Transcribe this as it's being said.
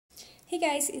Hey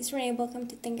guys, it's Renee. Welcome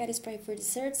to Thank God It's Pride for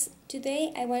Desserts.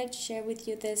 Today I wanted to share with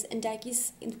you this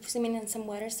Daki's swimming in some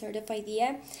water sort of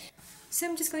idea. So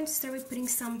I'm just going to start with putting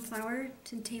some flour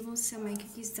to the table so my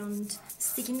cookies don't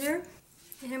stick in there.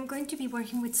 And I'm going to be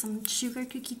working with some sugar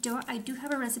cookie dough. I do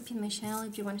have a recipe on my channel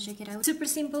if you want to check it out. Super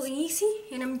simple and easy.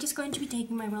 And I'm just going to be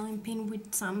taking my rolling pin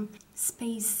with some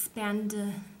space band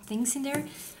things in there.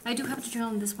 I do have to drill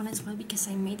on this one as well because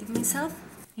I made it myself.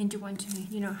 And you want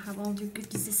to, have all your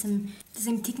cookies the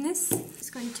same thickness. I'm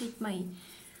just going to take my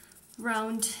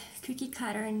round cookie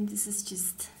cutter, and this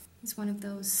is one of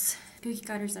those cookie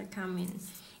cutters that come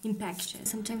in packages.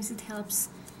 Sometimes it helps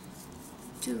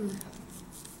to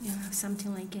have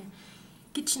something like a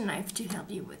kitchen knife to help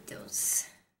you with those.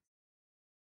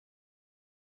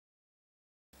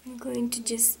 I'm going to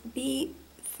just be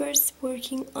first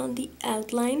working on the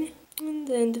outline and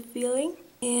then the filling.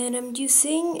 And I'm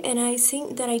using an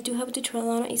icing that I do have a tutorial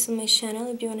on. It's on my channel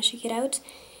if you want to check it out.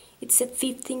 It's a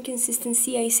 15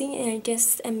 consistency icing, and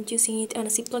I'm using it on a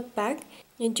Ziploc bag.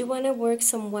 And you want to work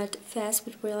somewhat fast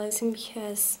with real icing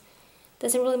because it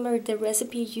doesn't really matter the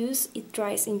recipe you use, it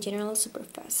dries in general super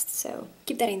fast. So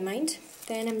keep that in mind.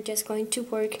 Then I'm just going to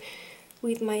work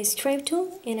with my stripe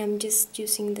tool, and I'm just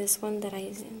using this one that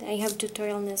I have a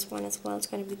tutorial on this one as well. It's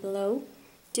going to be below.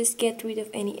 Just get rid of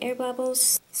any air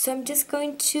bubbles. So I'm just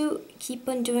going to keep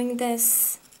on doing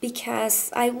this because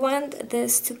I want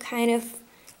this to kind of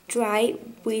dry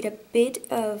with a bit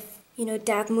of,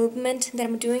 that movement that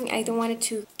I'm doing. I don't want it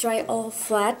to dry all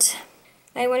flat.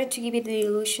 I wanted to give it the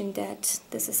illusion that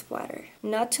this is water.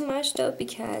 Not too much though,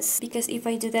 because if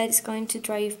I do that, it's going to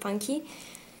dry funky.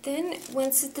 Then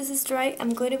once this is dry,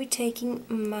 I'm going to be taking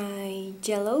my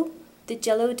Jello. The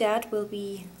Jello dot will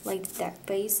be like the duck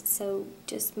base, so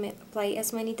just apply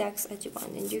as many ducks as you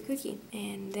want in your cookie.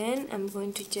 And then I'm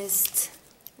going to just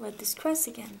let this crust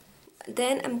again.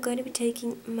 Then I'm going to be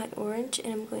taking my orange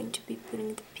and I'm going to be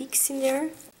putting the peaks in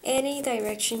there. Any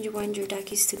direction you want your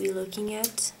duckies to be looking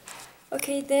at.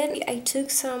 Okay, then I took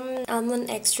some almond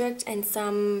extract and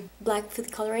some black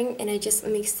food coloring and I just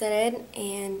mixed it in,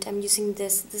 and I'm using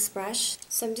this brush.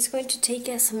 So I'm just going to take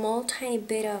a small tiny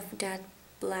bit of that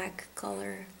black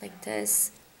color like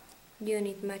this. You don't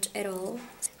need much at all.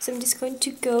 So I'm just going to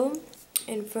go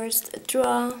and first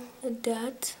draw a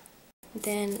dot,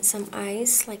 then some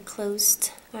eyes, like closed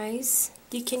eyes.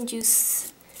 You can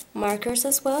use markers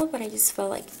as well, but I just felt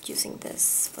like using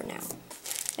this for now.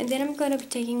 And then I'm going to be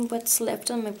taking what's left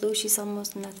on my blue, which is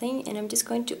almost nothing, and I'm just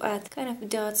going to add kind of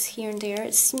dots here and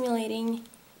there, simulating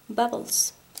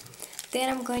bubbles. Then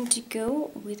I'm going to go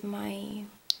with my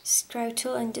stripe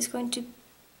tool and just going to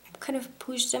kind of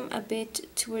push them a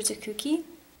bit towards the cookie,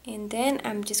 and then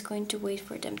I'm just going to wait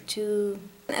for them to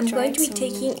dry. I'm going to be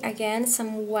taking again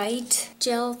some white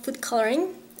gel food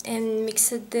coloring and mix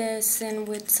this in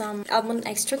with some almond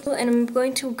extract, and I'm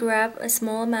going to grab a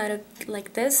small amount of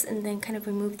like this and then kind of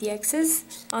remove the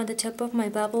excess on the top of my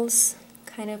bubbles,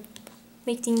 kind of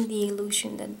making the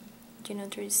illusion that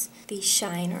there's the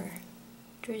shine or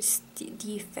there's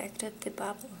the effect of the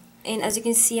bubble. And as you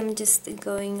can see, I'm just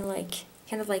going like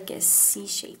kind of like a C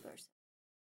shape or something.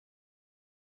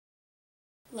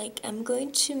 Like I'm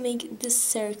going to make this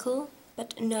circle,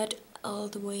 but not all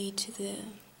the way to the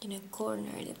corner,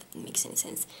 if that makes any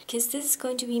sense, because this is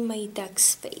going to be my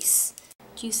duck's face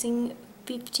using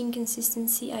 15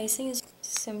 consistency icing.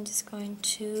 So I'm just going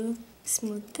to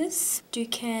smooth this. You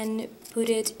can put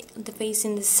the face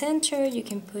in the center, you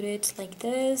can put it like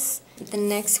this. The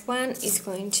next one is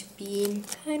going to be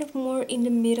kind of more in the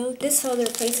middle. This other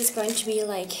face is going to be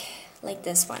like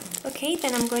this one. Okay,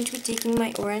 then I'm going to be taking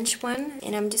my orange one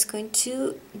and I'm just going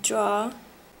to draw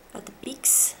at the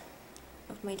peaks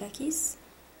of my duckies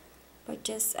by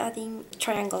just adding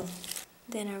triangle.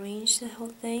 Then arrange the whole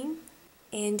thing,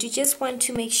 and you just want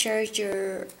to make sure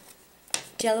your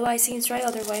jello icing is dry,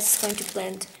 otherwise it's going to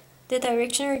blend. The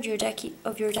direction of your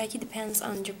ducky depends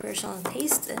on your personal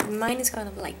taste, and mine is kind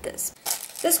of like this.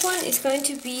 This one is going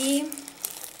to be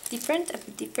a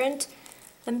bit different.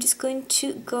 I'm just going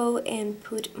to go and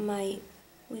put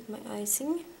with my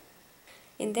icing,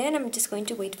 and then I'm just going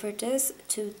to wait for this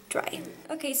to dry.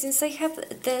 Okay, since I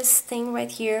have this thing right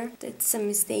here, that's a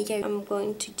mistake. I'm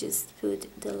going to just put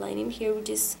the line in here, which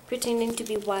is pretending to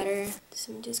be water.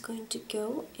 So I'm just going to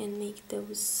go and make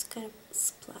those kind of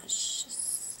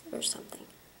splashes or something.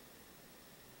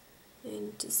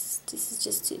 And this is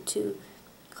just to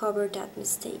cover that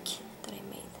mistake that I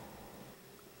made.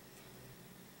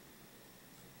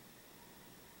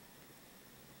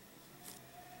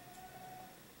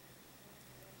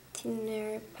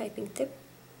 Thinner piping tip.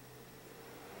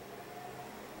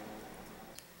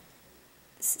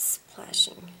 This is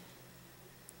splashing.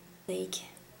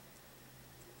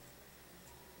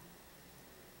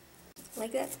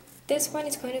 like that. This one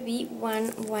is going to be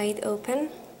one wide open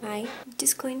eye. I'm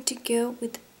just going to go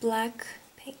with black,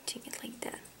 painting it like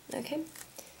that. Okay,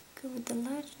 go with the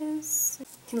lashes.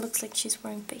 It looks like she's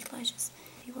wearing fake lashes.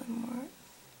 Maybe one more.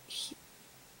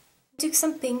 Took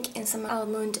some pink and some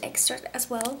almond extract as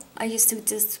well. I used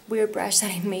this weird brush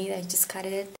that I made. I just cut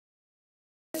it.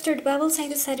 After the bubbles, I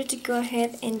decided to go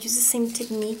ahead and use the same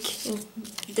technique,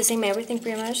 the same everything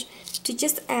pretty much, to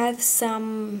just add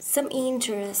some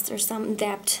interest or some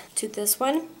depth to this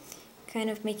one, kind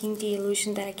of making the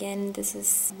illusion that again this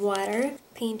is water.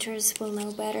 Painters will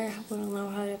know better, will know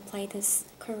how to apply this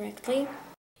correctly.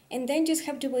 And then just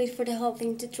have to wait for the whole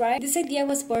thing to dry. This idea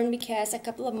was born because a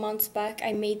couple of months back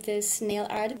I made this nail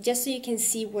art just so you can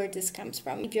see where this comes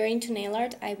from. If you're into nail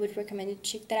art, I would recommend you to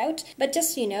check that out, but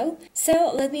just so you know.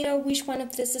 So let me know which one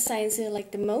of these designs you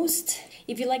like the most.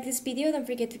 If you like this video, don't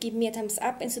forget to give me a thumbs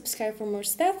up and subscribe for more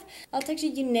stuff. I'll talk to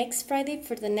you next Friday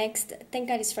for the next Thank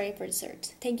God It's Friday for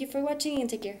dessert. Thank you for watching and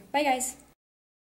take care. Bye guys!